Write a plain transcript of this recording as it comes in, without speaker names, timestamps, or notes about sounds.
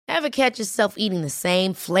Ever catch yourself eating the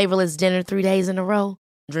same flavorless dinner 3 days in a row?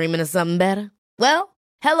 Dreaming of something better? Well,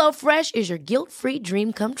 HelloFresh is your guilt-free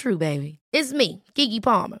dream come true, baby. It's me, Keke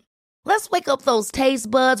Palmer. Let's wake up those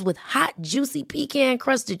taste buds with hot, juicy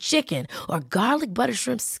pecan-crusted chicken or garlic butter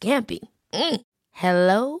shrimp scampi.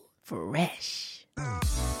 Hello Fresh.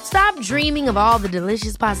 Stop dreaming of all the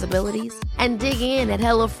delicious possibilities and dig in at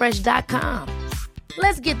HelloFresh.com.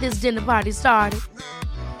 Let's get this dinner party started.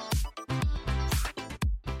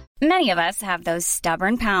 Many of us have those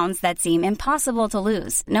stubborn pounds that seem impossible to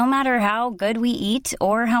lose, no matter how good we eat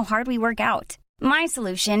or how hard we work out. My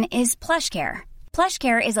solution is PlushCare.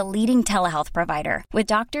 PlushCare is a leading telehealth provider with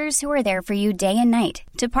doctors who are there for you day and night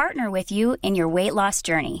to partner with you in your weight loss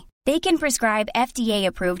journey. They can prescribe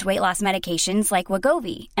FDA-approved weight loss medications like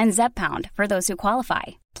Wegovy and Zepbound for those who qualify.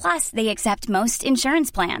 Plus, they accept most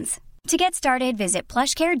insurance plans. To get started, visit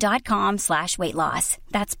plushcare.com/weightloss.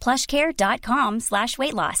 That's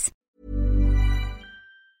plushcare.com/weightloss.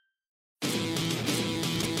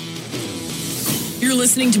 You're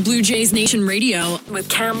listening to Blue Jays Nation Radio with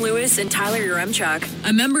Cam Lewis and Tyler Yaremchuk,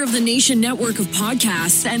 a member of the Nation network of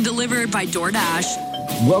podcasts and delivered by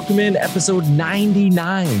DoorDash. Welcome in episode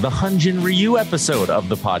 99, the Hyunjin Ryu episode of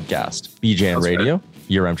the podcast. BJN Radio,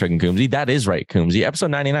 Yaremchuk and Coombsy. That is right, Coombsy. Episode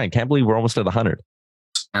 99. Can't believe we're almost at 100.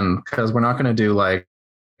 And because we're not going to do like,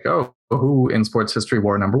 oh, who in sports history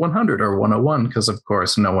wore number 100 or 101? Because, of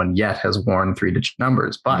course, no one yet has worn 3-digit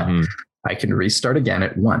numbers. But I can restart again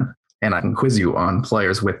at 1. And I can quiz you on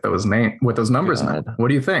players with those numbers now. What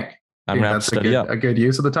do you think? I'm going to have to study up. A good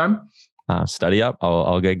use of the time? Study up.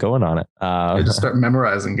 I'll get going on it. Just start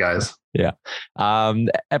memorizing, guys. Yeah.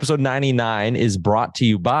 Episode 99 is brought to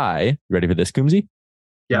you by, you ready for this, Coombsy?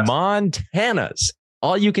 Yes. Montana's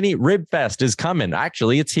All-You-Can-Eat Rib Fest is coming.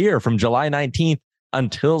 Actually, it's here from July 19th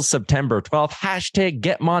until September 12th. Hashtag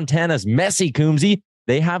Get Montana's Messy, Coombsy.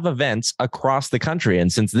 They have events across the country.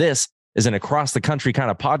 And since this is an across the country kind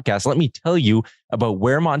of podcast, let me tell you about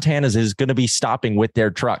where Montana's is going to be stopping with their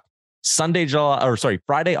truck.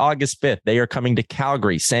 Friday, August 5th, they are coming to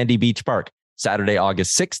Calgary, Sandy Beach Park. Saturday,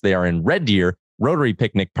 August 6th, they are in Red Deer, Rotary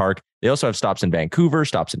Picnic Park. They also have stops in Vancouver,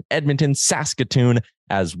 stops in Edmonton, Saskatoon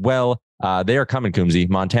as well. They are coming, Coombsy.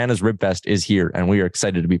 Montana's Rib Fest is here, and we are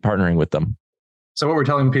excited to be partnering with them. So what we're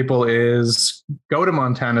telling people is go to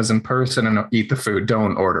Montana's in person and eat the food.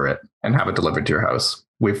 Don't order it and have it delivered to your house.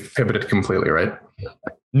 We've pivoted completely, right?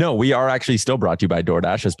 No, we are actually still brought to you by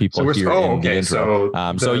DoorDash, as people hear in the intro.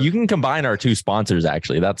 So you can combine our two sponsors,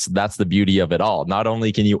 actually. That's the beauty of it all. Not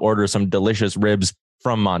only can you order some delicious ribs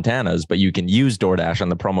from Montana's, but you can use DoorDash on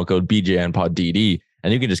the promo code BJNPodDD,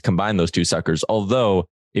 and you can just combine those two suckers. Although,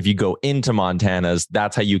 if you go into Montana's,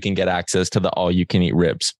 that's how you can get access to the all-you-can-eat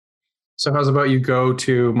ribs. So how's about you go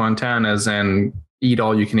to Montana's and eat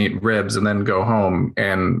all-you-can-eat ribs and then go home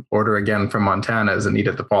and order again from Montana's and eat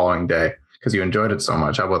it the following day because you enjoyed it so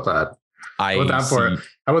much? How about that? How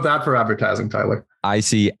about that for advertising, Tyler? I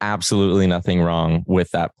see absolutely nothing wrong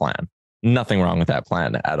with that plan. Nothing wrong with that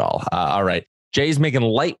plan at all. All right. Jay's making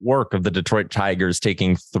light work of the Detroit Tigers,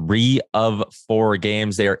 taking 3 of 4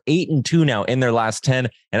 games. They are 8-2 now in their last 10.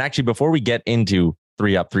 And actually, before we get into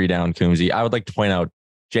 3 up, 3 down, Coombsy, I would like to point out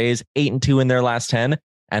Jay's 8-2 in their last 10.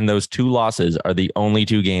 And those 2 losses are the only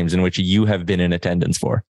 2 games in which you have been in attendance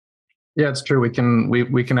for. Yeah, it's true. We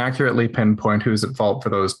can accurately pinpoint who's at fault for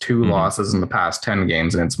those 2 losses in the past 10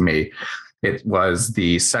 games, and it's me. It was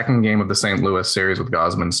the second game of the St. Louis series with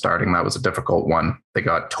Gausman starting. That was a difficult one. They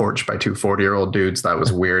got torched by 2 40-year-old dudes. That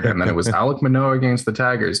was weird. And then it was Alek Manoah against the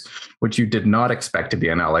Tigers, which you did not expect to be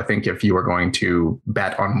NL. I think if you were going to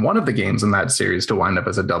bet on one of the games in that series to wind up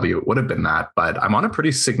as a W, it would have been that. But I'm on a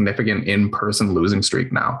pretty significant in-person losing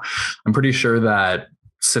streak now. I'm pretty sure that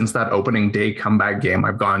since that opening day comeback game,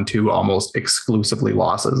 I've gone to almost exclusively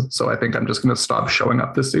losses. So I think I'm just going to stop showing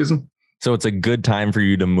up this season. So it's a good time for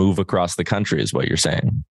you to move across the country is what you're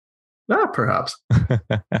saying. Perhaps.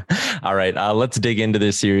 All right. Let's dig into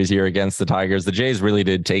this series here against the Tigers. The Jays really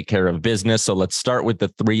did take care of business. So let's start with the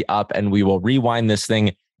 3 up and we will rewind this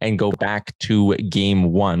thing and go back to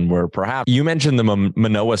game 1 where perhaps you mentioned the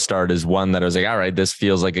Manoah start as one that I was like, all right, this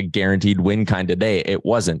feels like a guaranteed win kind of day. It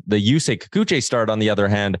wasn't. The Yusei Kikuchi start, on the other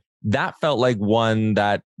hand, that felt like one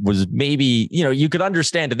that was maybe, you could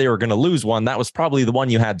understand if they were going to lose one. That was probably the one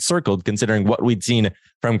you had circled, considering what we'd seen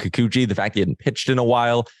from Kikuchi, the fact he hadn't pitched in a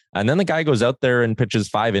while. And then the guy goes out there and pitches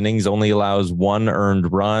 5 innings, only allows 1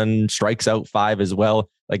 earned run, strikes out 5 as well.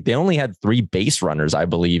 Like they only had 3 base runners, I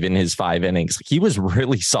believe, in his 5 innings. He was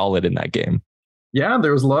really solid in that game. Yeah,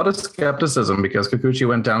 there was a lot of skepticism because Kikuchi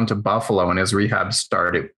went down to Buffalo and his rehab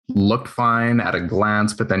start. It looked fine at a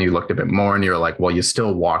glance, but then you looked a bit more and you're like, well, you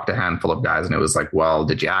still walked a handful of guys. And it was like, well,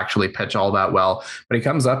 did you actually pitch all that well? But he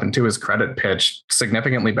comes up and to his credit, pitched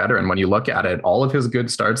significantly better. And when you look at it, all of his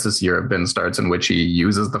good starts this year have been starts in which he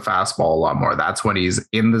uses the fastball a lot more. That's when he's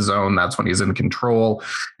in the zone. That's when he's in control.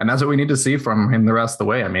 And that's what we need to see from him the rest of the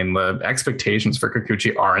way. I mean, the expectations for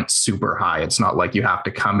Kikuchi aren't super high. It's not like you have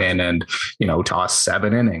to come in and, toss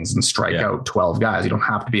 7 innings and strike out 12 guys. You don't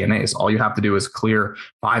have to be an ace. All you have to do is clear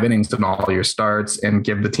 5 innings in all your starts and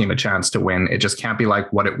give the team a chance to win. It just can't be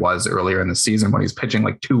like what it was earlier in the season when he's pitching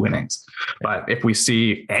like 2 innings. But if we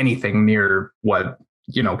see anything near what,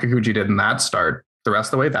 Kikuchi did in that start, the rest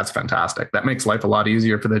of the way, that's fantastic. That makes life a lot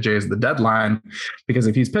easier for the Jays at the deadline, because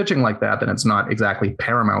if he's pitching like that, then it's not exactly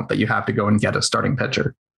paramount that you have to go and get a starting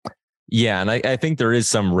pitcher. Yeah, and I think there is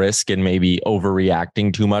some risk in maybe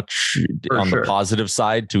overreacting too much the positive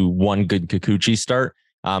side to one good Kikuchi start.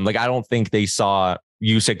 I don't think they saw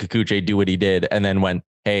Yusei Kikuchi do what he did and then went,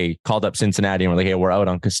 hey, called up Cincinnati and we're like, hey, we're out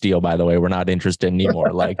on Castillo, by the way. We're not interested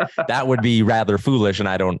anymore. That would be rather foolish. And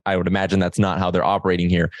I would imagine that's not how they're operating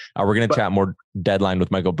here. We're going to chat more deadline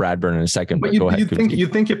with Michael Bradburn in a second. But go ahead. You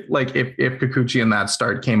think if Kikuchi in that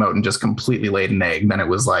start came out and just completely laid an egg, then it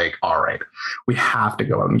was like, all right, we have to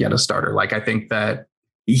go out and get a starter. I think that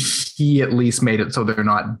he at least made it so they're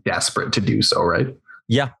not desperate to do so, right?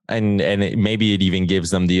 Yeah. And maybe it even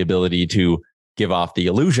gives them the ability to give off the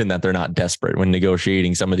illusion that they're not desperate when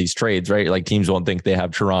negotiating some of these trades, right? Teams won't think they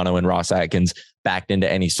have Toronto and Ross Atkins backed into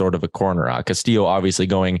any sort of a corner. Castillo obviously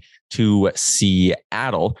going to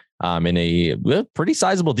Seattle in a pretty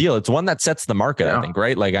sizable deal. It's one that sets the market, I think,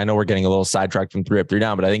 right? I know we're getting a little sidetracked from 3 up, 3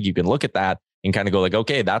 down, but I think you can look at that and kind of go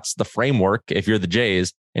okay, that's the framework. If you're the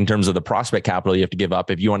Jays, in terms of the prospect capital you have to give up,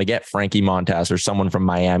 if you want to get Frankie Montas or someone from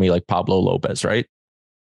Miami like Pablo Lopez, right?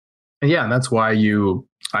 Yeah, and that's why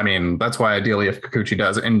ideally if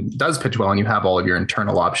Kikuchi does pitch well and you have all of your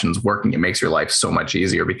internal options working, it makes your life so much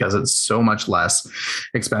easier because it's so much less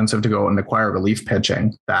expensive to go and acquire relief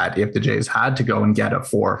pitching, that if the Jays had to go and get a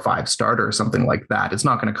 4 or 5 starter or something like that, it's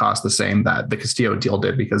not going to cost the same that the Castillo deal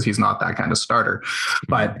did because he's not that kind of starter.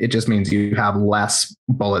 But it just means you have less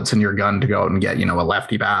bullets in your gun to go and get, a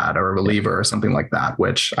lefty bat or a reliever or something like that,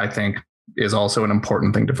 which I think is also an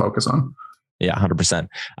important thing to focus on. Yeah, 100%.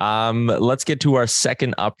 Let's get to our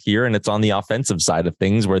second up here, and it's on the offensive side of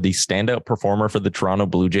things, where the standout performer for the Toronto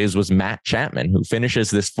Blue Jays was Matt Chapman, who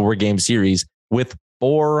finishes this 4-game series with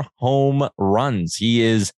 4 home runs. He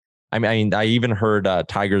is, I even heard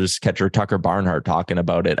Tigers catcher Tucker Barnhart talking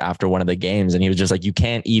about it after one of the games, and he was just like, you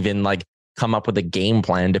can't even come up with a game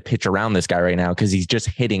plan to pitch around this guy right now because he's just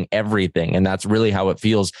hitting everything. And that's really how it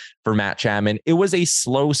feels for Matt Chapman. It was a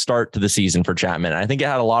slow start to the season for Chapman. I think it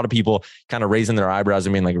had a lot of people kind of raising their eyebrows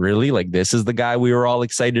and being like, really? This is the guy we were all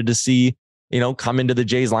excited to see, come into the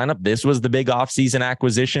Jays lineup. This was the big offseason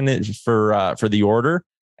acquisition for the order.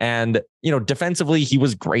 And, defensively, he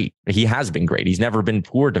was great. He has been great. He's never been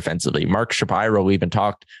poor defensively. Mark Shapiro even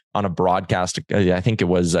talked on a broadcast, I think it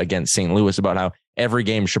was against St. Louis, about how every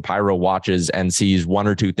game Shapiro watches and sees 1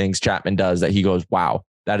 or 2 things Chapman does that he goes, wow,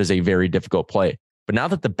 that is a very difficult play. But now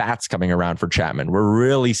that the bat's coming around for Chapman, we're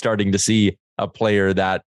really starting to see a player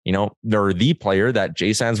that, they're the player that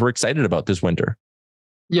Jays fans were excited about this winter.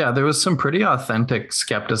 Yeah, there was some pretty authentic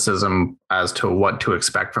skepticism as to what to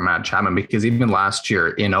expect from Matt Chapman, because even last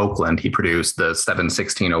year in Oakland, he produced the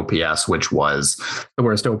 716 OPS, which was the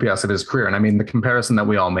worst OPS of his career. And the comparison that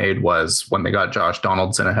we all made was when they got Josh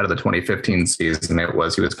Donaldson ahead of the 2015 season. He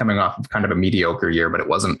was coming off of kind of a mediocre year, but it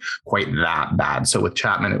wasn't quite that bad. So with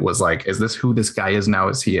Chapman, it was like, is this who this guy is now?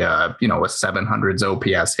 Is he a 700s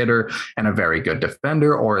OPS hitter and a very good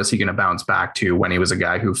defender? Or is he going to bounce back to when he was a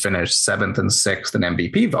guy who finished 7th and 6th in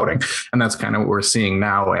MVP voting? And that's kind of what we're seeing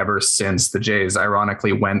now ever since the Jays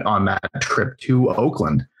ironically went on that trip to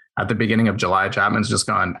Oakland at the beginning of July. Chapman's just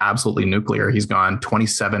gone absolutely nuclear. He's gone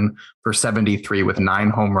 27 for 73 with 9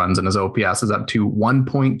 home runs, and his OPS is up to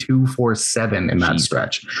 1.247 in that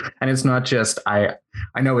stretch. And it's not just, I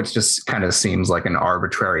know it just kind of seems like an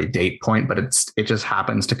arbitrary date point, but it just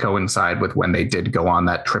happens to coincide with when they did go on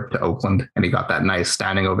that trip to Oakland, and he got that nice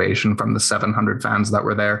standing ovation from the 700 fans that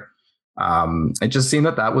were there. It just seemed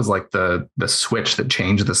that was like the switch that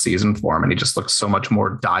changed the season for him, and he just looked so much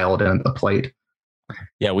more dialed in at the plate.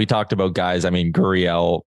 Yeah, we talked about guys.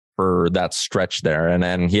 Gurriel for that stretch there, and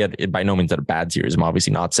then he had by no means had a bad series. I'm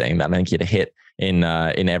obviously not saying that. I think he had a hit in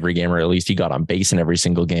every game, or at least he got on base in every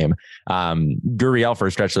single game. Gurriel for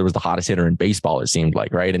a stretch there was the hottest hitter in baseball, it seemed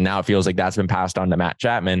like, right? And now it feels like that's been passed on to Matt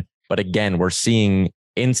Chapman. But again, we're seeing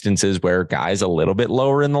instances where guys a little bit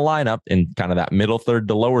lower in the lineup in kind of that middle third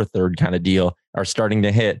to lower third kind of deal are starting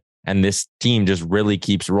to hit. And this team just really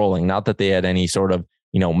keeps rolling. Not that they had any sort of,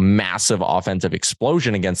 massive offensive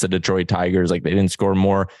explosion against the Detroit Tigers. Like they didn't score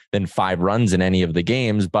more than 5 runs in any of the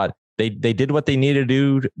games, but they did what they needed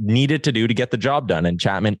to do to get the job done. And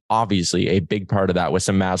Chapman, obviously a big part of that with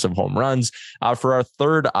some massive home runs. For our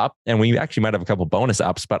third up, and we actually might have a couple bonus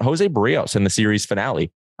ups, but Jose Barrios in the series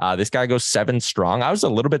finale. This guy goes 7 strong. I was a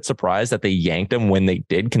little bit surprised that they yanked him when they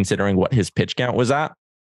did, considering what his pitch count was at,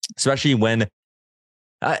 especially when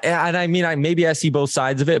and I mean, maybe I see both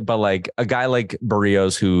sides of it, but like a guy like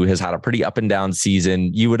Barrios, who has had a pretty up and down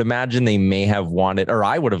season, you would imagine they may have wanted, or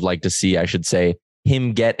I would have liked to see, I should say,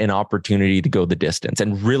 him get an opportunity to go the distance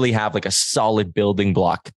and really have like a solid building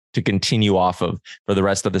block to continue off of for the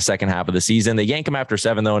rest of the second half of the season. They yank him after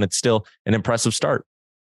 7, though, and it's still an impressive start.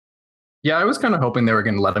 Yeah, I was kind of hoping they were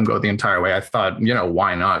going to let him go the entire way. I thought,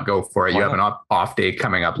 why not go for it? You have an off day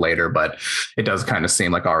coming up later, but it does kind of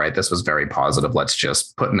seem like, all right, this was very positive. Let's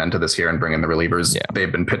just put an end to this here and bring in the relievers. Yeah.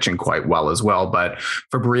 They've been pitching quite well as well. But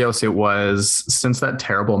for Barrios, it was since that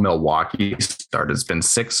terrible Milwaukee start, it's been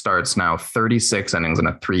 6 starts now, 36 innings and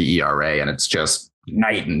a 3 ERA. And it's just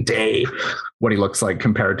night and day what he looks like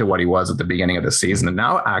compared to what he was at the beginning of the season. And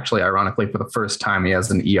now, actually, ironically, for the first time, he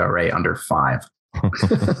has an ERA under 5.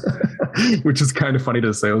 Which is kind of funny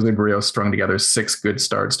to say. Jose Barrios strung together 6 good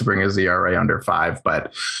starts to bring his ERA under 5,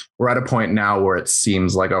 but we're at a point now where it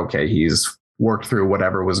seems like, okay, he's worked through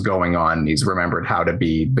whatever was going on. He's remembered how to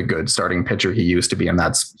be the good starting pitcher he used to be. And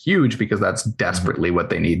that's huge because that's desperately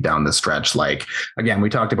what they need down the stretch. Like, again, we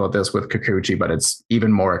talked about this with Kikuchi, but it's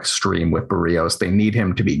even more extreme with Barrios. They need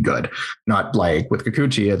him to be good. Not like with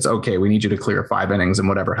Kikuchi, it's okay, we need you to clear 5 innings and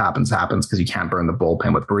whatever happens, because you can't burn the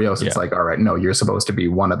bullpen. With Barrios, it's like, all right, no, you're supposed to be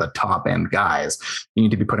one of the top end guys. You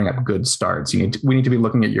need to be putting up good starts. We need to be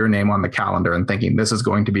looking at your name on the calendar and thinking this is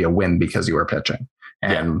going to be a win because you are pitching.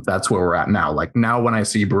 And that's where we're at now. Like now when I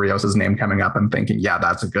see Barrios' name coming up, I'm thinking, yeah,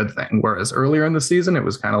 that's a good thing. Whereas earlier in the season, it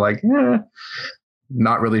was kind of like,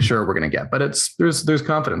 not really sure what we're going to get, but there's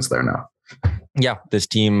confidence there now. Yeah, this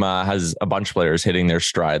team has a bunch of players hitting their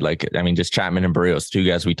stride. Like, I mean, just Chapman and Barrios, 2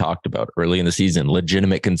 guys we talked about early in the season,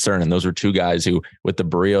 legitimate concern. And those were 2 guys who, with the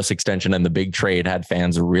Barrios extension and the big trade, had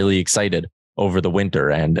fans really excited over the winter.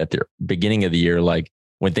 And at the beginning of the year, like,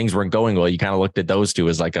 when things weren't going well, you kind of looked at those 2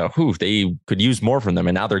 as like, they could use more from them.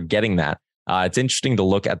 And now they're getting that. It's interesting to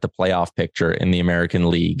look at the playoff picture in the American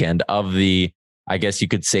League. And of the, I guess you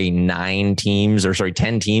could say 10 teams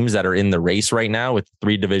that are in the race right now, with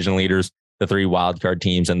 3 division leaders, the 3 wildcard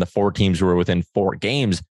teams, and the 4 teams who are within 4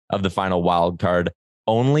 games of the final wildcard.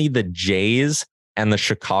 Only the Jays and the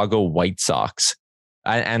Chicago White Sox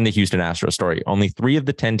and the Houston Astros, only 3 of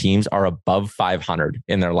the 10 teams are above 500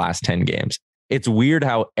 in their last 10 games. It's weird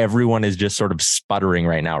how everyone is just sort of sputtering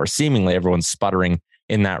right now, or seemingly everyone's sputtering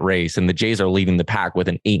in that race. And the Jays are leading the pack with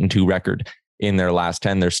an 8-2 record in their last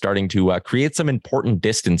 10. They're starting to create some important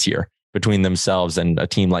distance here between themselves and a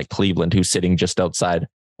team like Cleveland, who's sitting just outside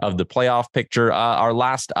of the playoff picture. Our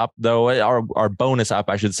last up, though, our bonus up,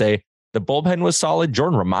 I should say, the bullpen was solid.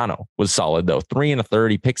 Jordan Romano was solid, though. 3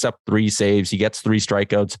 1/3. He picks up 3 saves. He gets 3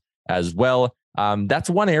 strikeouts as well. That's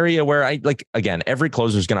one area where again, every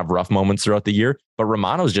closer is going to have rough moments throughout the year, but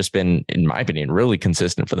Romano's just been, in my opinion, really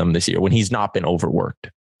consistent for them this year when he's not been overworked.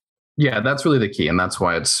 Yeah, that's really the key. And that's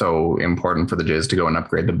why it's so important for the Jays to go and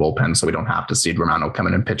upgrade the bullpen so we don't have to see Romano come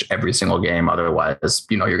in and pitch every single game. Otherwise,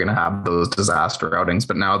 you're going to have those disaster outings.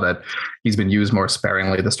 But now that he's been used more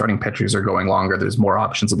sparingly, the starting pitchers are going longer. There's more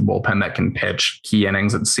options of the bullpen that can pitch key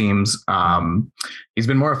innings, it seems. He's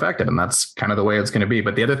been more effective, and that's kind of the way it's going to be.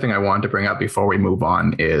 But the other thing I wanted to bring up before we move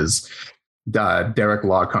on is Derek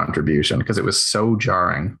Law contribution, because it was so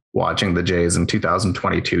jarring watching the Jays in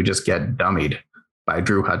 2022 just get dummied by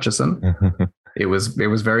Drew Hutchison. It was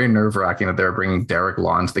very nerve-wracking that they were bringing Derek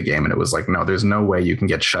Law into the game. And it was like, no, there's no way you can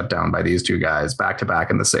get shut down by these 2 guys back to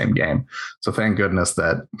back in the same game. So thank goodness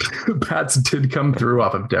that bats did come through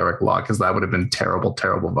off of Derek Law, because that would have been terrible,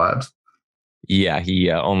 terrible vibes. Yeah,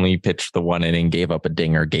 he only pitched the 1 inning, gave up a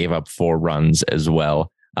dinger, gave up 4 runs as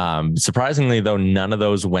well. Surprisingly, though, none of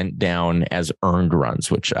those went down as earned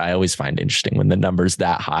runs, which I always find interesting when the number's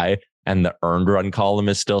that high and the earned run column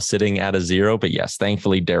is still sitting at a 0. But yes,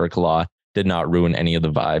 thankfully, Derek Law did not ruin any of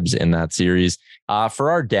the vibes in that series. For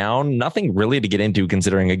our down, nothing really to get into,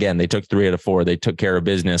 considering, again, they took 3 out of 4. They took care of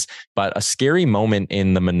business, but a scary moment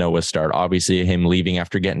in the Manoah start. Obviously, him leaving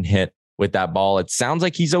after getting hit with that ball. It sounds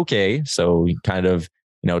like he's okay. So we kind of,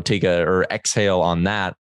 take or exhale on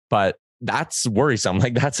that. But that's worrisome.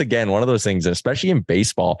 Like, that's, again, one of those things, especially in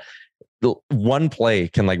baseball. one play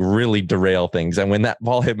can like really derail things. And when that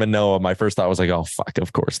ball hit Manoah, my first thought was like, oh, fuck,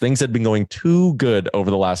 of course. Things had been going too good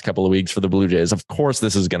over the last couple of weeks for the Blue Jays. Of course,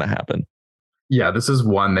 this is going to happen. Yeah, this is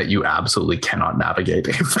one that you absolutely cannot navigate.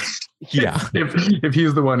 Yeah. If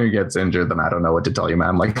he's the one who gets injured, then I don't know what to tell you,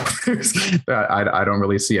 man. Like, I don't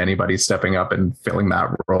really see anybody stepping up and filling that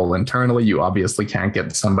role internally. You obviously can't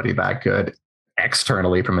get somebody that good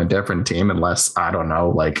externally from a different team unless, I don't know,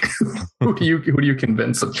 like who do you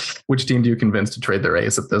convince, which team do you convince to trade their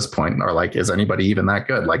ace at this point? Or like, is anybody even that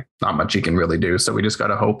good? Like, not much you can really do. So we just got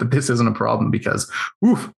to hope that this isn't a problem, because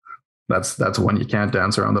that's one you can't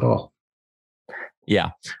dance around at all.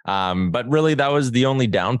 Yeah. But really, that was the only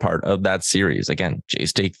down part of that series. Again,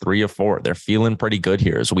 Jays take 3 of 4. They're feeling pretty good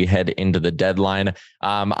here as we head into the deadline.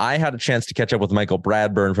 I had a chance to catch up with Michael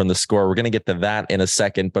Bradburn from The Score. We're going to get to that in a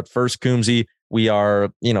second. But first, Coombsy, we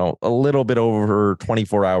are, a little bit over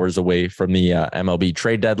 24 hours away from the MLB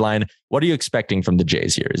trade deadline. What are you expecting from the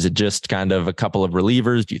Jays here? Is it just kind of a couple of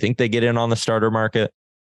relievers? Do you think they get in on the starter market?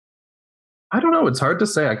 I don't know. It's hard to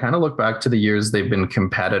say. I kind of look back to the years they've been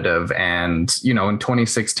competitive, and, in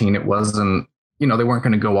 2016, it wasn't, they weren't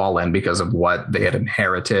going to go all in because of what they had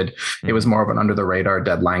inherited. Mm-hmm. It was more of an under the radar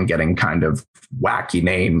deadline, getting kind of wacky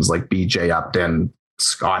names like BJ Upton,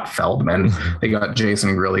 Scott Feldman. They got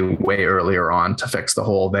Jason Grilli way earlier on to fix the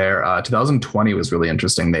hole there. 2020 was really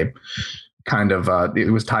interesting. They kind of,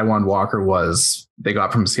 it was Taijuan Walker they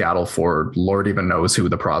got from Seattle for Lord even knows who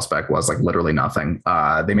the prospect was, like literally nothing.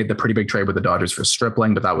 They made the pretty big trade with the Dodgers for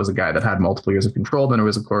Stripling, but that was a guy that had multiple years of control. Then there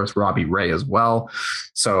was, of course, Robbie Ray as well.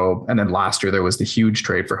 So, and then last year there was the huge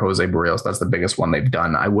trade for Jose Barrios. That's the biggest one they've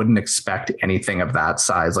done. I wouldn't expect anything of that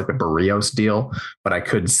size, like a Barrios deal, but I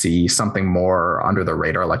could see something more under the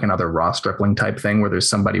radar, like another Ross Stripling type thing, where there's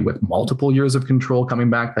somebody with multiple years of control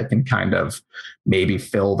coming back that can kind of maybe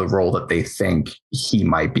fill the role that they think he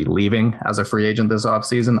might be leaving as a free agent this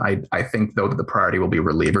offseason. I think, though, that the priority will be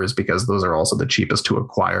relievers, because those are also the cheapest to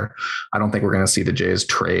acquire. I don't think we're going to see the Jays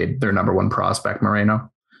trade their number one prospect,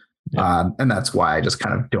 Moreno. Yeah. And that's why I just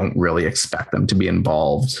kind of don't really expect them to be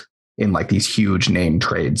involved in like these huge name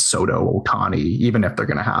trades, Soto, Ohtani, even if they're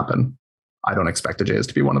going to happen. I don't expect the Jays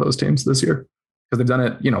to be one of those teams this year, because they've done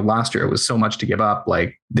it, last year it was so much to give up.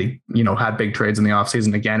 Like they, had big trades in the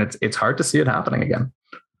offseason. Again, it's hard to see it happening again.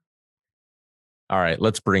 All right,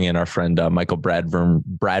 let's bring in our friend Michael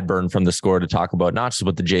Bradburn from The Score to talk about not just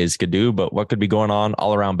what the Jays could do, but what could be going on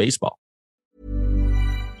all around baseball.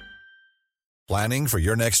 Planning for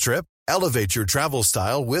your next trip? Elevate your travel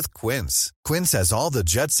style with Quince. Quince has all the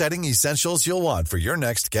jet-setting essentials you'll want for your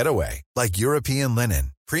next getaway, like European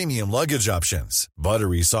linen, premium luggage options,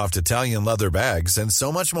 buttery soft Italian leather bags, and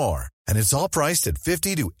so much more. And it's all priced at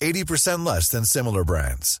 50 to 80% less than similar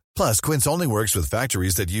brands. Plus, Quince only works with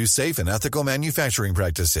factories that use safe and ethical manufacturing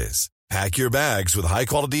practices. Pack your bags with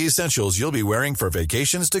high-quality essentials you'll be wearing for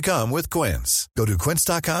vacations to come with Quince. Go to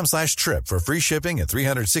quince.com/trip for free shipping and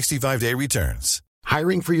 365-day returns.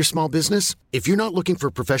 Hiring for your small business? If you're not looking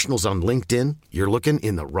for professionals on LinkedIn, you're looking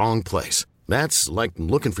in the wrong place. That's like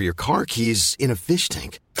looking for your car keys in a fish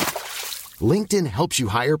tank. LinkedIn helps you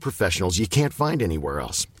hire professionals you can't find anywhere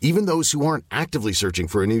else, even those who aren't actively searching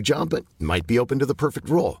for a new job but might be open to the perfect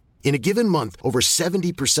role. In a given month, over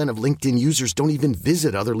 70% of LinkedIn users don't even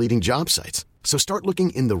visit other leading job sites. So start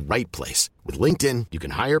looking in the right place. With LinkedIn, you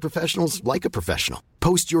can hire professionals like a professional.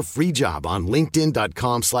 Post your free job on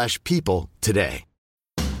linkedin.com/people today.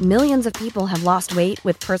 Millions of people have lost weight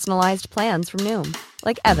with personalized plans from Noom.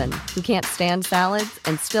 Like Evan, who can't stand salads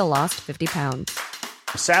and still lost 50 pounds.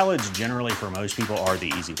 Salads generally for most people are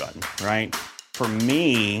the easy button, right? For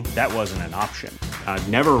me, that wasn't an option. I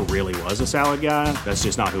never really was a salad guy. That's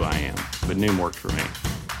just not who I am. But Noom worked for me.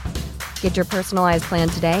 Get your personalized plan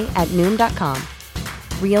today at Noom.com.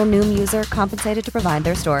 Real Noom user compensated to provide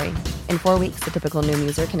their story. In 4 weeks, the typical Noom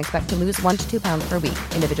user can expect to lose 1 to 2 pounds per week.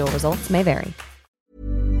 Individual results may vary.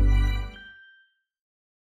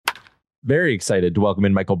 Very excited to welcome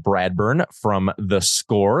in Michael Bradburn from The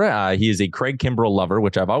Score. He is a Craig Kimbrell lover,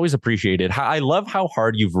 which I've always appreciated. I love how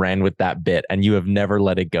hard you've ran with that bit and you have never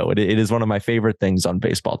let it go. It is one of my favorite things on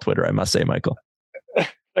baseball Twitter, I must say, Michael.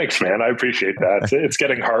 Thanks, man. I appreciate that. It's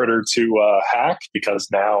getting harder to hack because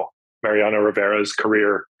now Mariano Rivera's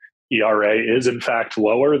career ERA is in fact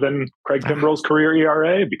lower than Craig Kimbrell's career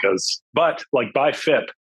ERA but like by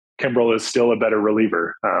FIP, Kimbrell is still a better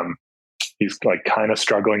reliever. He's like kind of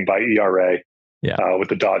struggling by ERA with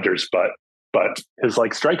the Dodgers, but his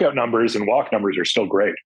like strikeout numbers and walk numbers are still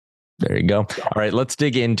great. There you go. All right, let's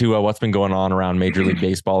dig into what's been going on around Major League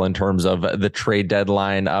Baseball in terms of the trade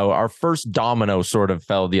deadline. Our first domino sort of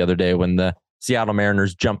fell the other day when the Seattle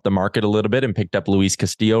Mariners jumped the market a little bit and picked up Luis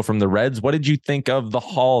Castillo from the Reds. What did you think of the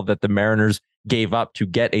haul that the Mariners gave up to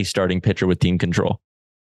get a starting pitcher with team control?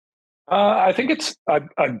 I think it's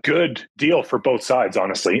a good deal for both sides,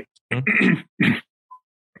 honestly.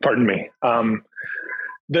 Pardon me.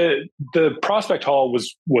 The prospect haul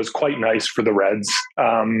was quite nice for the Reds.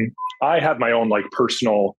 I have my own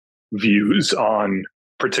personal views on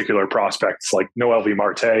particular prospects, like Noelvi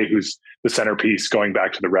Marte, who's the centerpiece going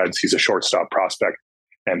back to the Reds. He's a shortstop prospect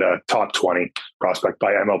and a top 20 prospect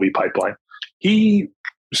by MLB Pipeline. He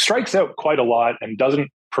strikes out quite a lot and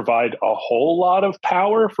doesn't provide a whole lot of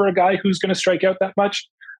power for a guy who's going to strike out that much.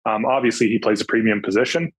 Obviously, he plays a premium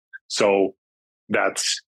position, so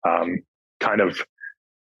that's kind of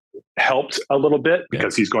helped a little bit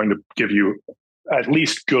because he's going to give you at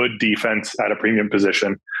least good defense at a premium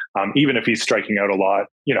position. Even if he's striking out a lot,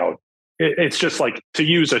 it's just to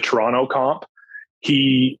use a Toronto comp,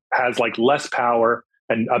 he has less power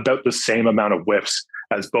and about the same amount of whiffs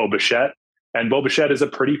as Bo Bichette. And Bo Bichette is a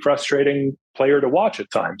pretty frustrating player to watch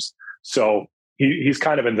at times. So he's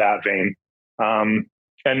kind of in that vein.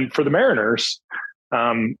 And for the Mariners,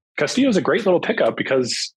 Castillo is a great little pickup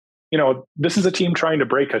because, this is a team trying to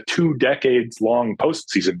break a 2 decades long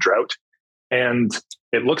postseason drought. And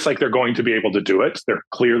it looks like they're going to be able to do it. They're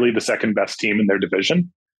clearly the second best team in their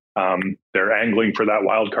division. They're angling for that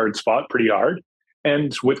wild card spot pretty hard.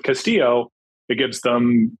 And with Castillo, it gives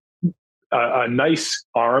them a nice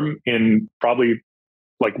arm in probably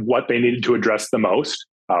what they needed to address the most.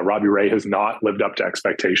 Robbie Ray has not lived up to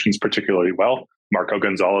expectations particularly well. Marco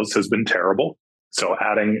Gonzalez has been terrible. So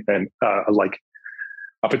adding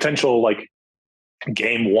a potential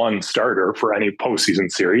game 1 starter for any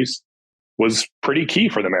postseason series was pretty key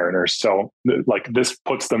for the Mariners. So this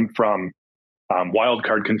puts them from wild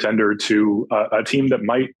card contender to a team that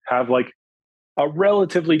might have a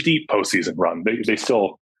relatively deep postseason run. They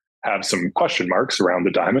still have some question marks around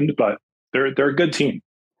the diamond, but they're a good team.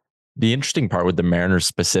 The interesting part with the Mariners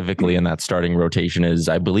specifically in that starting rotation is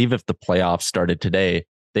I believe if the playoffs started today,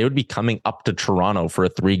 they would be coming up to Toronto for a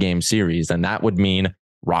 3-game series. And that would mean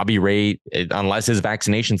Robbie Ray, unless his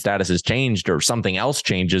vaccination status has changed or something else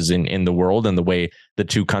changes in the world and the way the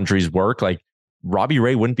two countries work, Robbie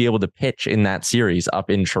Ray wouldn't be able to pitch in that series up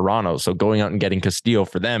in Toronto. So going out and getting Castillo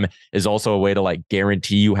for them is also a way to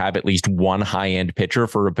guarantee you have at least one high-end pitcher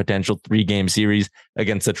for a potential 3-game series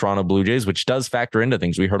against the Toronto Blue Jays, which does factor into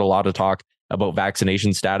things. We heard a lot of talk about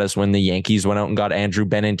vaccination status when the Yankees went out and got Andrew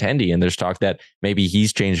Benintendi, and there's talk that maybe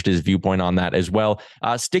he's changed his viewpoint on that as well.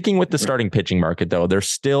 Sticking with the starting pitching market, though, there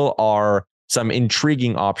still are some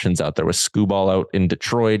intriguing options out there with Skubal out in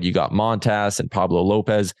Detroit. You got Montas and Pablo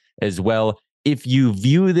Lopez as well. If you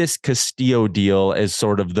view this Castillo deal as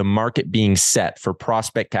sort of the market being set for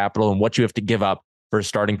prospect capital and what you have to give up for a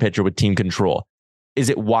starting pitcher with team control, is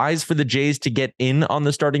it wise for the Jays to get in on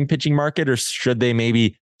the starting pitching market, or should they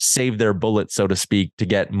maybe save their bullets, so to speak, to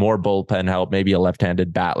get more bullpen help, maybe a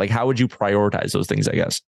left-handed bat? How would you prioritize those things, I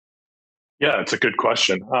guess? Yeah, it's a good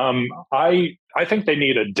question. I think they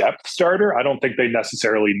need a depth starter. I don't think they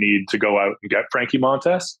necessarily need to go out and get Frankie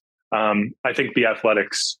Montas. I think the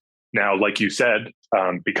Athletics now, like you said,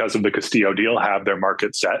 because of the Castillo deal, have their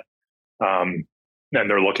market set. And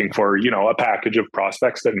they're looking for, a package of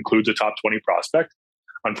prospects that includes a top 20 prospect.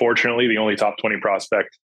 Unfortunately, the only top 20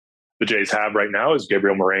 prospect the Jays have right now is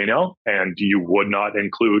Gabriel Moreno, and you would not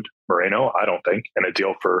include Moreno, I don't think, in a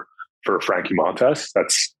deal for Frankie Montas.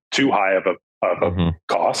 That's too high of a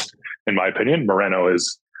cost, in my opinion. Moreno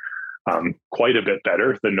is quite a bit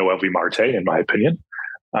better than Noelvi Marte, in my opinion.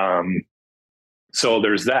 So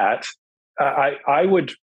there's that. I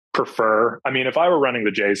would prefer, if I were running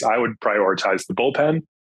the Jays, I would prioritize the bullpen,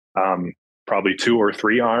 probably 2 or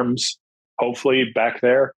 3 arms, hopefully back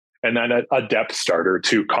there, and then a depth starter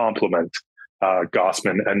to complement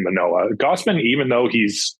Gausman and Manoah. Gausman, even though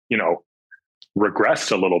he's,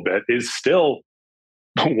 regressed a little bit, is still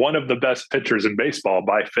one of the best pitchers in baseball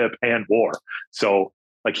by FIP and WAR. So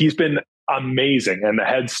he's been amazing. And the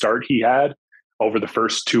head start he had over the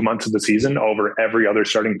first 2 months of the season over every other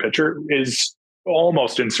starting pitcher is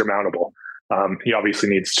almost insurmountable. He obviously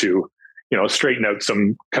needs to, straighten out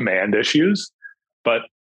some command issues, but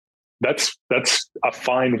that's a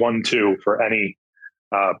fine 1-2 for any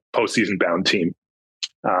postseason bound team.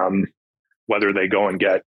 Whether they go and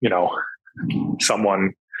get,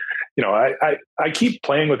 someone, I keep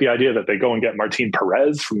playing with the idea that they go and get Martin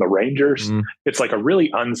Perez from the Rangers. It's a really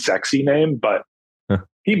unsexy name, but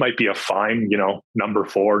he might be a fine, number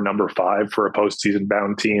 4, number 5 for a postseason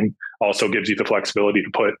bound team. Also gives you the flexibility to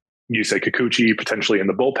put Yusei Kikuchi potentially in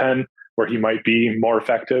the bullpen where he might be more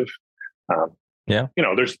effective.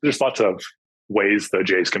 There's lots of ways the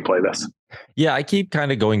Jays can play this. Yeah, I keep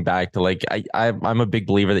kind of going back to like, I'm a big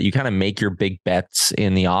believer that you kind of make your big bets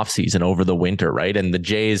in the offseason over the winter, right? And the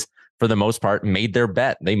Jays, for the most part, made their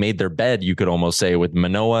bet. They made their bed, you could almost say, with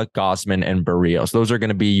Manoah, Gausman, and Berríos. Those are going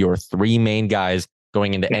to be your three main guys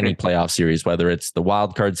going into any playoff series, whether it's the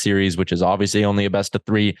wild card series, which is obviously only a best of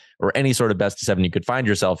three, or any sort of best of seven you could find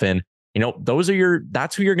yourself in.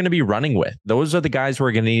 That's who you're going to be running with. Those are the guys who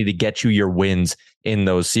are going to need to get you your wins in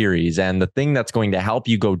those series. And the thing that's going to help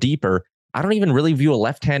you go deeper, I don't even really view a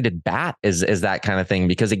left-handed bat as that kind of thing,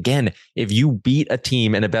 because again, if you beat a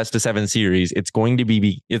team in a best of seven series, it's going to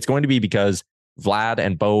be because Vlad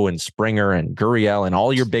and Bo and Springer and Gurriel and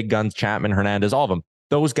all your big guns, Chapman, Hernandez, all of them,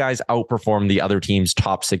 those guys outperform the other team's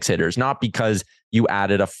top six hitters, not because you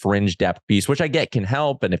added a fringe depth piece, which I get can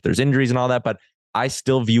help. And if there's injuries and all that, but I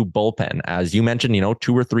still view bullpen, as you mentioned,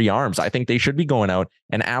 2 or 3 arms. I think they should be going out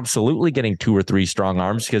and absolutely getting 2 or 3 strong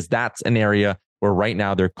arms, because that's an area where right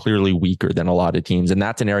now they're clearly weaker than a lot of teams. And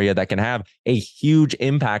that's an area that can have a huge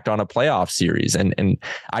impact on a playoff series. And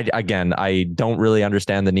I don't really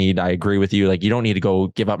understand the need. I agree with you. Like, you don't need to go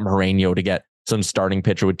give up Moreno to get some starting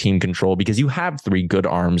pitcher with team control, because you have 3 good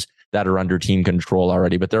arms that are under team control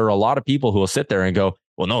already. But there are a lot of people who will sit there and go,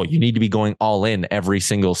 well, no, you need to be going all in every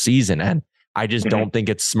single season. And I just don't think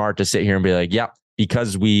it's smart to sit here and be like, yeah,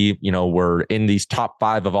 because we're in these top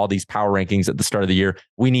 5 of all these power rankings at the start of the year,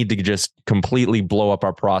 we need to just completely blow up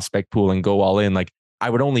our prospect pool and go all in. Like, I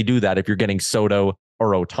would only do that if you're getting Soto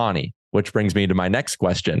or Ohtani, which brings me to my next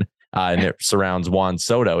question. And it surrounds Juan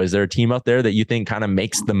Soto. Is there a team out there that you think kind of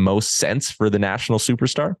makes the most sense for the national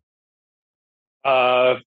superstar?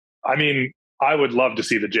 I mean, I would love to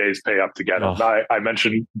see the Jays pay up to get him. I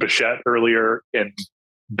mentioned Bichette earlier in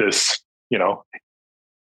this,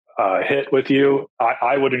 hit with you.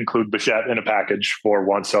 I would include Bichette in a package for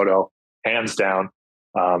Juan Soto, hands down.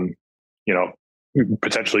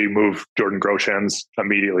 Potentially move Jordan Groshans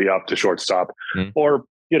immediately up to shortstop, or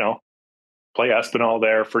play Espinal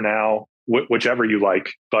there for now, whichever you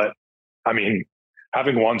like. But I mean,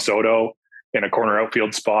 having Juan Soto in a corner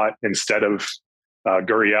outfield spot instead of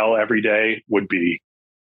Gurriel every day would be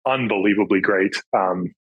unbelievably great.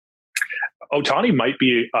 Ohtani might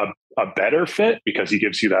be a better fit, because he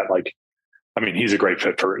gives you that, he's a great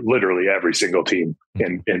fit for literally every single team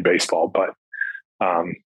in baseball. But I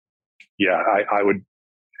would,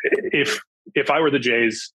 if I were the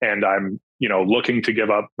Jays and I'm, looking to give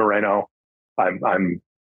up Moreno, I'm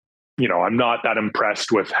not that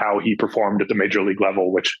impressed with how he performed at the major league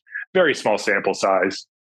level, which very small sample size.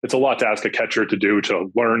 It's a lot to ask a catcher to do,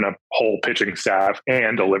 to learn a whole pitching staff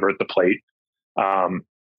and deliver at the plate.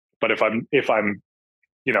 But if I'm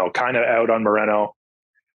kind of out on Moreno,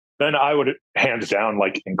 then I would hands down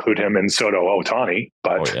include him in Soto, Ohtani.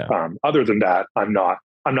 But other than that, I'm not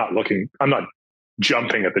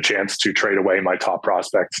jumping at the chance to trade away my top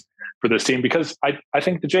prospects for this team, because I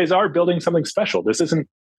think the Jays are building something special. This isn't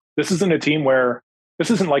a team where, this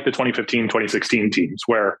isn't like the 2015, 2016 teams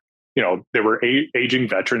where, there were aging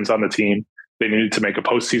veterans on the team. They needed to make a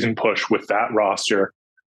postseason push with that roster.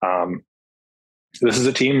 This is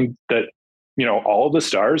a team that, all of the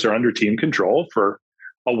stars are under team control for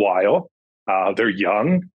a while. They're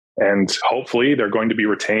young, and hopefully they're going to be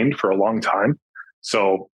retained for a long time.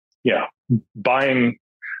 So, buying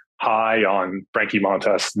high on Frankie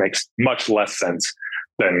Montas makes much less sense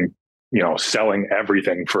than, selling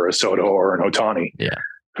everything for a Soto or an Ohtani,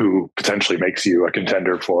 who potentially makes you a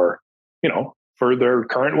contender for, for their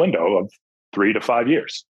current window of 3 to 5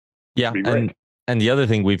 years. Yeah. And the other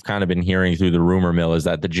thing we've kind of been hearing through the rumor mill is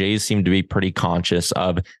that the Jays seem to be pretty conscious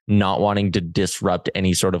of not wanting to disrupt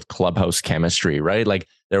any sort of clubhouse chemistry, right? Like,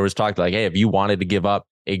 there was talk hey, if you wanted to give up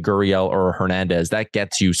a Gurriel or a Hernandez, that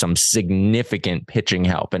gets you some significant pitching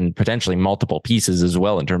help and potentially multiple pieces as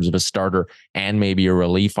well in terms of a starter and maybe a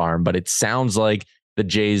relief arm. But it sounds like the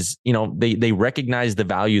Jays, they recognize the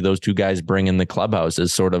value those two guys bring in the clubhouse,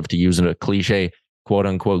 as sort of, to use a cliche, quote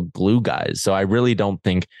unquote, glue guys. So I really don't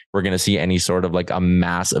think we're going to see any sort of a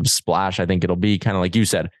massive splash. I think it'll be kind of like you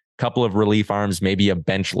said, a couple of relief arms, maybe a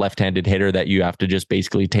bench left-handed hitter that you have to just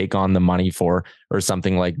basically take on the money for, or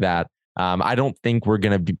something like that. I don't think we're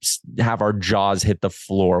going to have our jaws hit the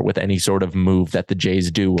floor with any sort of move that the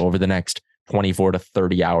Jays do over the next 24 to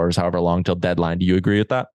 30 hours, however long till deadline. Do you agree with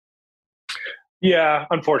that? Yeah,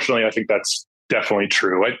 unfortunately, I think that's definitely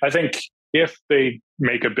true. I think if they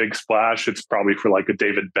make a big splash, it's probably for a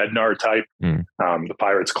David Bednar type, the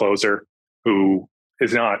Pirates closer, who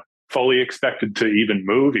is not fully expected to even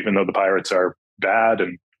move, even though the Pirates are bad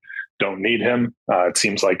and don't need him. It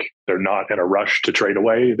seems like they're not in a rush to trade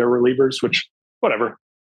away their relievers, which, whatever,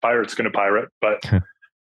 Pirates going to pirate. But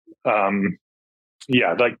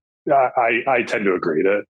Yeah, like I tend to agree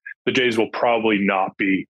that the Jays will probably not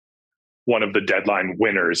be one of the deadline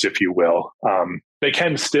winners, if you will. They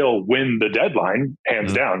can still win the deadline,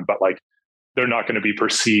 hands down, but like they're not going to be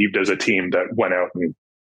perceived as a team that went out and,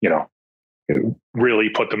 really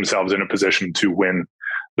put themselves in a position to win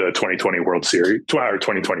the 2020 World Series or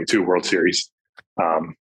 2022 World Series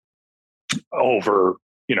over,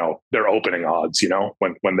 their opening odds,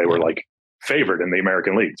 when they were like favored in the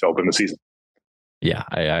American League to open the season. Yeah,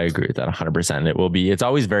 I agree with that 100%. It's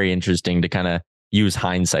always very interesting to kind of use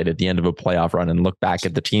hindsight at the end of a playoff run and look back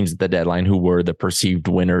at the teams at the deadline who were the perceived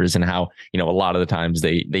winners and how, a lot of the times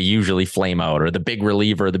they usually flame out, or the big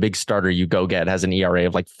reliever, the big starter you go get has an ERA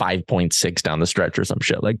of like 5.6 down the stretch or some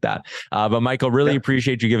shit like that. But Michael, really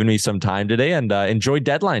appreciate you giving me some time today, and enjoy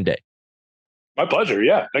deadline day. My pleasure.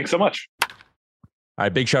 Yeah. Thanks so much. All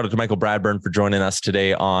right. Big shout out to Michael Bradburn for joining us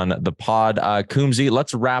today on the pod. Coombsy,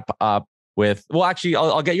 let's wrap up with, well, actually,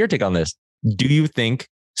 I'll get your take on this. Do you think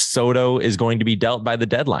Soto is going to be dealt by the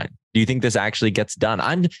deadline? Do you think this actually gets done?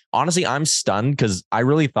 I'm stunned because I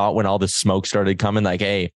really thought when all the smoke started coming, like,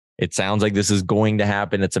 hey, it sounds like this is going to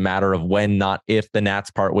happen. It's a matter of when, not if, the Nats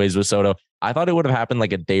part ways with Soto. I thought it would have happened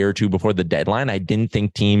like a day or two before the deadline. I didn't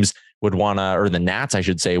think teams would want to, or the Nats, I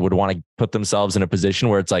should say, would want to put themselves in a position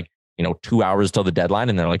where it's like, 2 hours till the deadline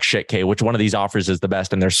and they're like, shit, Kay, which one of these offers is the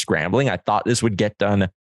best? And they're scrambling. I thought this would get done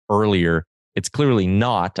earlier. It's clearly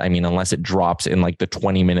not. I mean, unless it drops in like the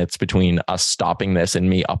 20 minutes between us stopping this and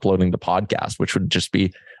me uploading the podcast, which would just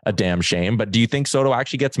be a damn shame. But do you think Soto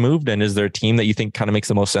actually gets moved? And is there a team that you think kind of makes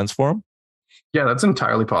the most sense for him? Yeah, that's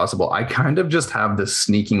entirely possible. I kind of just have this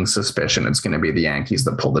sneaking suspicion it's going to be the Yankees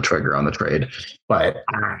that pull the trigger on the trade. But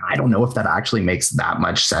I don't know if that actually makes that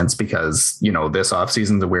much sense because, this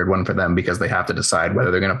offseason is a weird one for them because they have to decide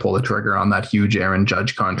whether they're going to pull the trigger on that huge Aaron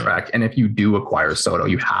Judge contract. And if you do acquire Soto,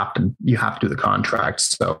 you have to do the contract.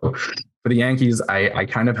 So for the Yankees, I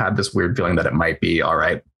kind of had this weird feeling that it might be, all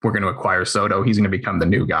right, we're going to acquire Soto. He's going to become the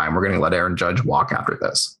new guy, and we're going to let Aaron Judge walk after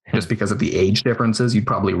this. Just because of the age differences, you'd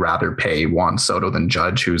probably rather pay Juan Soto than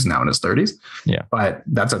Judge, who's now in his 30s. Yeah. But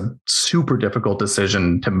that's a super difficult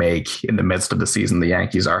decision to make in the midst of the season the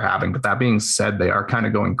Yankees are having. But that being said, they are kind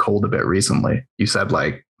of going cold a bit recently. You said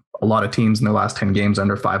like a lot of teams in their last 10 games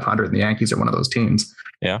under 500, and the Yankees are one of those teams.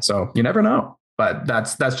 Yeah. So you never know. But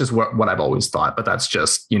that's just what I've always thought. But that's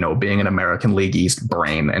just, being an American League East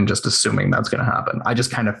brain and just assuming that's going to happen. I just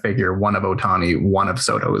kind of figure one of Ohtani, one of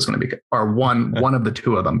Soto is going to be, or one of the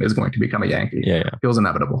two of them is going to become a Yankee. Yeah. Feels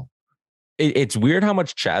inevitable. It's weird how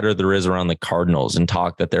much chatter there is around the Cardinals and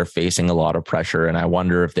talk that they're facing a lot of pressure. And I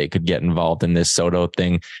wonder if they could get involved in this Soto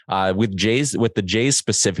thing with the Jays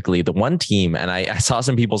specifically, the one team. And I saw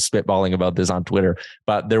some people spitballing about this on Twitter,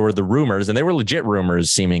 but there were the rumors, and they were legit rumors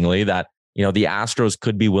seemingly, that the Astros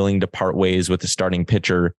could be willing to part ways with the starting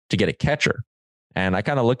pitcher to get a catcher. And I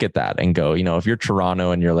kind of look at that and go, if you're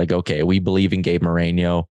Toronto and you're like, okay, we believe in Gabe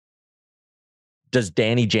Moreno. Does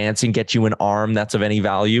Danny Jansen get you an arm that's of any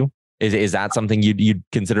value? Is that something you'd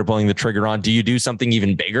consider pulling the trigger on? Do you do something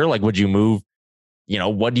even bigger? Like, would you move,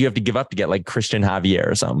 what do you have to give up to get like Christian Javier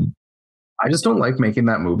or something? I just don't like making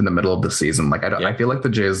that move in the middle of the season. Like I feel like the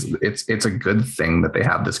Jays, it's a good thing that they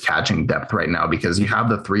have this catching depth right now because you have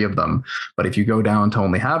the three of them. But if you go down to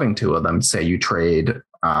only having two of them, say you trade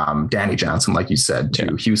Danny Jansen, like you said,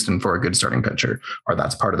 to Houston for a good starting pitcher, or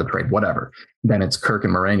that's part of the trade, whatever, then it's Kirk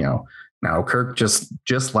and Moreno. Now, Kirk just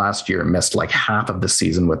last year missed like half of the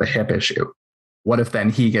season with a hip issue. What if then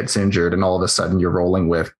he gets injured and all of a sudden you're rolling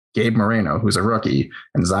with Gabe Moreno, who's a rookie,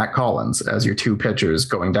 and Zach Collins as your two pitchers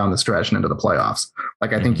going down the stretch and into the playoffs?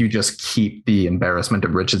 Like, I think you just keep the embarrassment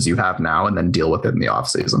of riches you have now and then deal with it in the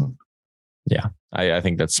offseason. Yeah, I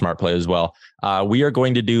think that's smart play as well. We are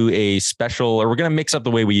going to do a special, or we're going to mix up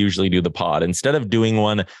the way we usually do the pod. Instead of doing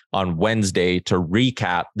one on Wednesday to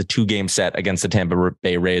recap the 2-game set against the Tampa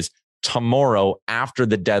Bay Rays, tomorrow after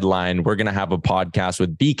the deadline, we're going to have a podcast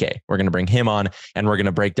with BK. We're going to bring him on and we're going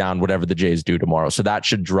to break down whatever the Jays do tomorrow. So that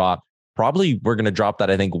should drop. Probably we're going to drop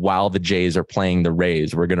that, I think, while the Jays are playing the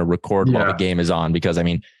Rays. We're going to record while the game is on because, I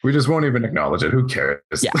mean, we just won't even acknowledge it. Who cares?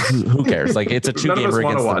 Yeah, who cares? Like, it's a 2-gamer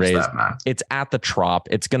against the Rays. It's at the Trop.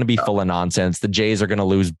 It's going to be full of nonsense. The Jays are going to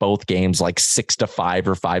lose both games like 6-5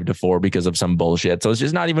 or 5-4 because of some bullshit. So it's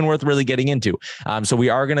just not even worth really getting into. So we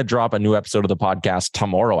are going to drop a new episode of the podcast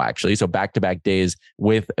tomorrow, actually. So back-to-back days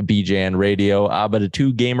with BJN Radio. But a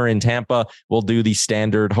 2-gamer in Tampa will do the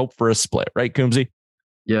standard hope for a split, right, Coombsy?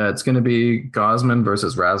 Yeah, it's going to be Gausman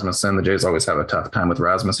versus Rasmussen. The Jays always have a tough time with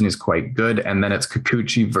Rasmussen. He's quite good. And then it's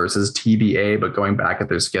Kikuchi versus TBA. But going back at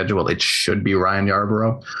their schedule, it should be Ryan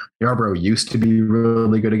Yarbrough. Yarbrough used to be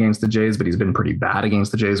really good against the Jays, but he's been pretty bad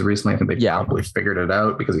against the Jays recently. I think they probably figured it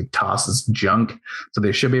out because he tosses junk. So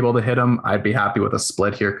they should be able to hit him. I'd be happy with a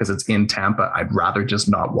split here because it's in Tampa. I'd rather just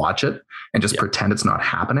not watch it and just pretend it's not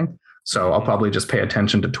happening. So I'll probably just pay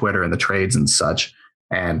attention to Twitter and the trades and such,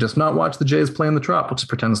 and just not watch the Jays play in the Trop. We'll just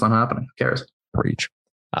pretend it's not happening. Who cares? Preach.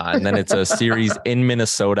 And then it's a series in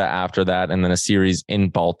Minnesota after that, and then a series in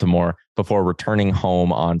Baltimore before returning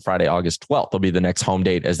home on Friday, August 12th. Will be the next home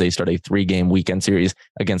date as they start a 3-game weekend series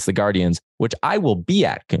against the Guardians, which I will be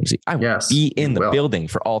at, Coombsy. I will be in the building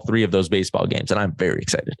for all 3 of those baseball games, and I'm very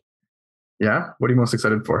excited. Yeah? What are you most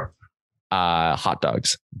excited for? Hot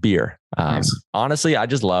dogs, beer. Nice. Honestly, I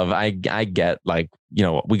just love, I get like,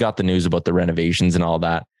 we got the news about the renovations and all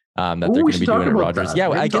that, that they're going to be doing at Rogers. That. Yeah,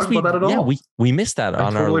 I guess we missed that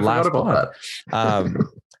on our last pod.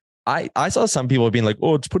 I saw some people being like,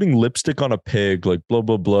 oh, it's putting lipstick on a pig, like blah,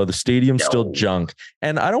 blah, blah. The stadium's still junk.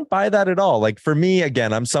 And I don't buy that at all. Like for me,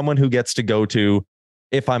 again, I'm someone who gets to go to,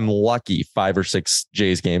 if I'm lucky, 5 or 6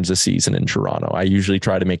 Jays games a season in Toronto. I usually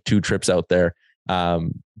try to make 2 trips out there.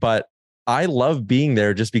 But I love being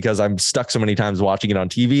there just because I'm stuck so many times watching it on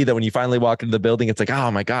TV that when you finally walk into the building, it's like,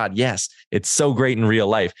 oh my God, yes, it's so great in real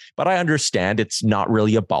life. But I understand it's not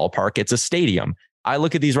really a ballpark. It's a stadium. I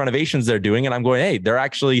look at these renovations they're doing and I'm going, hey, they're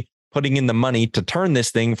actually putting in the money to turn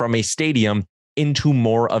this thing from a stadium into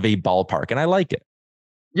more of a ballpark. And I like it.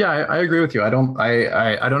 Yeah, I agree with you. I don't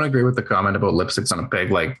agree with the comment about lipsticks on a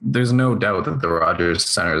pig. Like, there's no doubt that the Rogers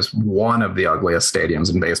Center is one of the ugliest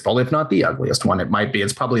stadiums in baseball, if not the ugliest one. It might be.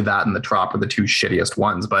 It's probably that and the Trop are the 2 shittiest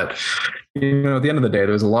ones. But at the end of the day,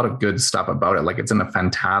 there's a lot of good stuff about it. Like, it's in a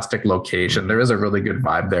fantastic location. There is a really good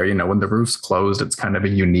vibe there. When the roof's closed, it's kind of a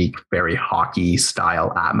unique, very hockey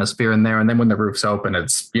style atmosphere in there. And then when the roof's open,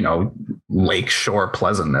 it's lakeshore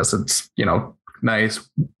pleasantness. It's nice,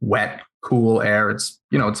 wet, cool air. It's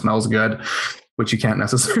it smells good, which you can't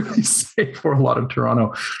necessarily say for a lot of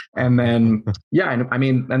Toronto. And then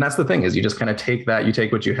and that's the thing is you just kind of take that, you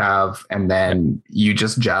take what you have, and then you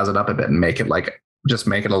just jazz it up a bit and make it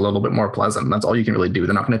a little bit more pleasant. And that's all you can really do.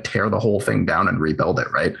 They're not going to tear the whole thing down and rebuild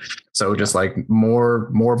it, right? So just like more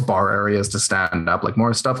bar areas to stand up, like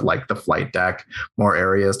more stuff like the flight deck, more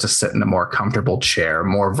areas to sit in a more comfortable chair,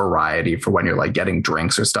 more variety for when you're like getting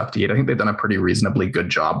drinks or stuff to eat. I think they've done a pretty reasonably good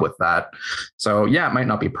job with that. So yeah, it might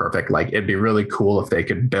not be perfect. Like it'd be really cool if they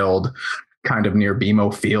could build kind of near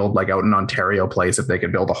BMO Field, like out in Ontario Place, if they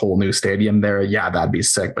could build a whole new stadium there. Yeah, that'd be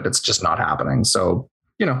sick, but it's just not happening. So,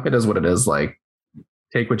 it is what it is. Like,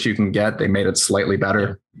 take what you can get. They made it slightly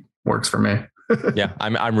better. Works for me. Yeah,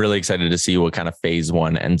 I'm really excited to see what kind of phase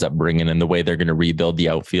 1 ends up bringing and the way they're going to rebuild the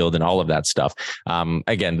outfield and all of that stuff.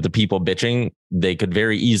 Again, the people bitching, they could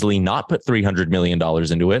very easily not put $300 million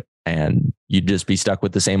into it and you'd just be stuck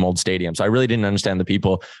with the same old stadium. So I really didn't understand the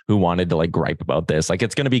people who wanted to like gripe about this. Like,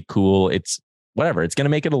 it's going to be cool. It's whatever. It's going to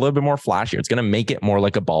make it a little bit more flashier. It's going to make it more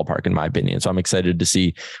like a ballpark, in my opinion. So I'm excited to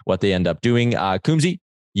see what they end up doing. Coombsy,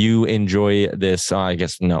 you enjoy this. I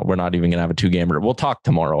guess, no, we're not even going to have a 2-gamer. We'll talk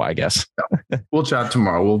tomorrow, I guess. We'll chat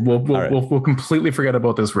tomorrow. We'll completely forget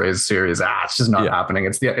about this Rays series. It's just not happening.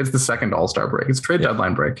 It's the second All-Star break. It's trade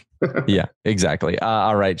deadline break. Yeah, exactly.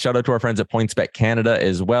 All right. Shout out to our friends at PointsBet Canada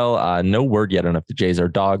as well. No word yet on if the Jays are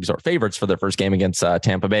dogs or favorites for their first game against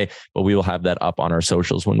Tampa Bay, but we will have that up on our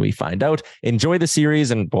socials when we find out. Enjoy the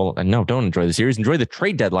series don't enjoy the series. Enjoy the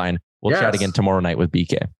trade deadline. We'll chat again tomorrow night with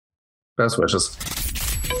BK. Best wishes.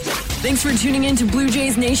 Thanks for tuning in to Blue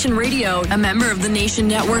Jays Nation Radio, a member of the Nation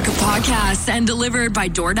Network of podcasts and delivered by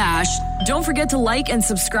DoorDash. Don't forget to like and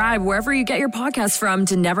subscribe wherever you get your podcasts from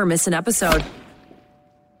to never miss an episode.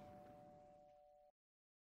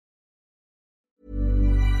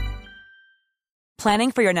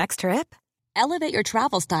 Planning for your next trip? Elevate your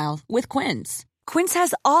travel style with Quince. Quince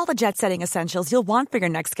has all the jet-setting essentials you'll want for your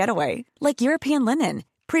next getaway, like European linen,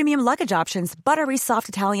 premium luggage options, buttery soft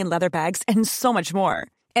Italian leather bags, and so much more.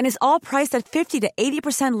 And is all priced at 50 to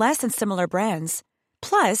 80% less than similar brands.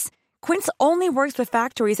 Plus, Quince only works with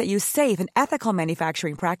factories that use safe and ethical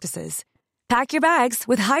manufacturing practices. Pack your bags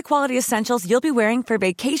with high-quality essentials you'll be wearing for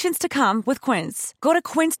vacations to come with Quince. Go to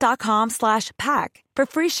quince.com/pack for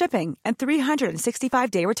free shipping and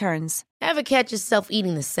 365-day returns. Ever catch yourself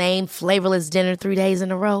eating the same flavorless dinner 3 days in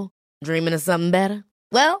a row? Dreaming of something better?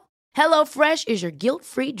 Well, HelloFresh is your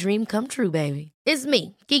guilt-free dream come true, baby. It's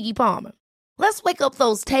me, Keke Palmer. Let's wake up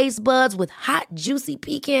those taste buds with hot, juicy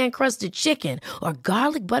pecan-crusted chicken or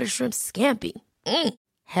garlic butter shrimp scampi.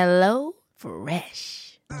 Hello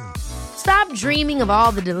Fresh. Stop dreaming of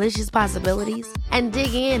all the delicious possibilities and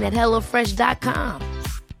dig in at HelloFresh.com.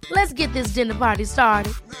 Let's get this dinner party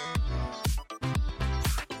started.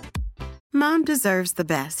 Mom deserves the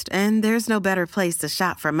best, and there's no better place to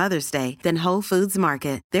shop for Mother's Day than Whole Foods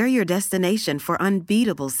Market. They're your destination for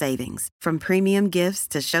unbeatable savings, from premium gifts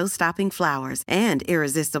to show-stopping flowers and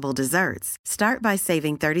irresistible desserts. Start by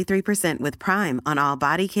saving 33% with Prime on all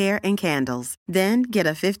body care and candles. Then get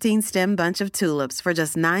a 15-stem bunch of tulips for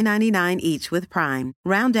just $9.99 each with Prime.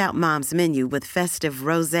 Round out Mom's menu with festive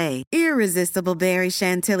rosé, irresistible berry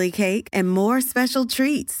chantilly cake, and more special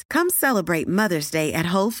treats. Come celebrate Mother's Day at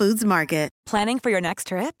Whole Foods Market. Planning for your next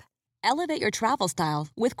trip? Elevate your travel style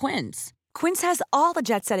with Quince. Quince has all the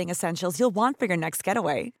jet-setting essentials you'll want for your next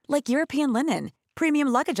getaway, like European linen, premium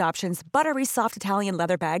luggage options, buttery soft Italian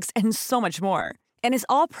leather bags, and so much more. And is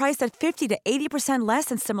all priced at 50 to 80% less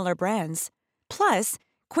than similar brands. Plus,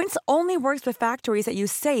 Quince only works with factories that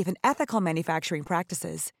use safe and ethical manufacturing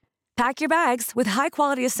practices. Pack your bags with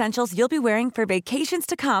high-quality essentials you'll be wearing for vacations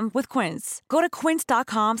to come with Quince. Go to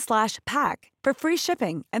quince.com/pack for free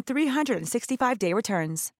shipping and 365-day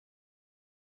returns.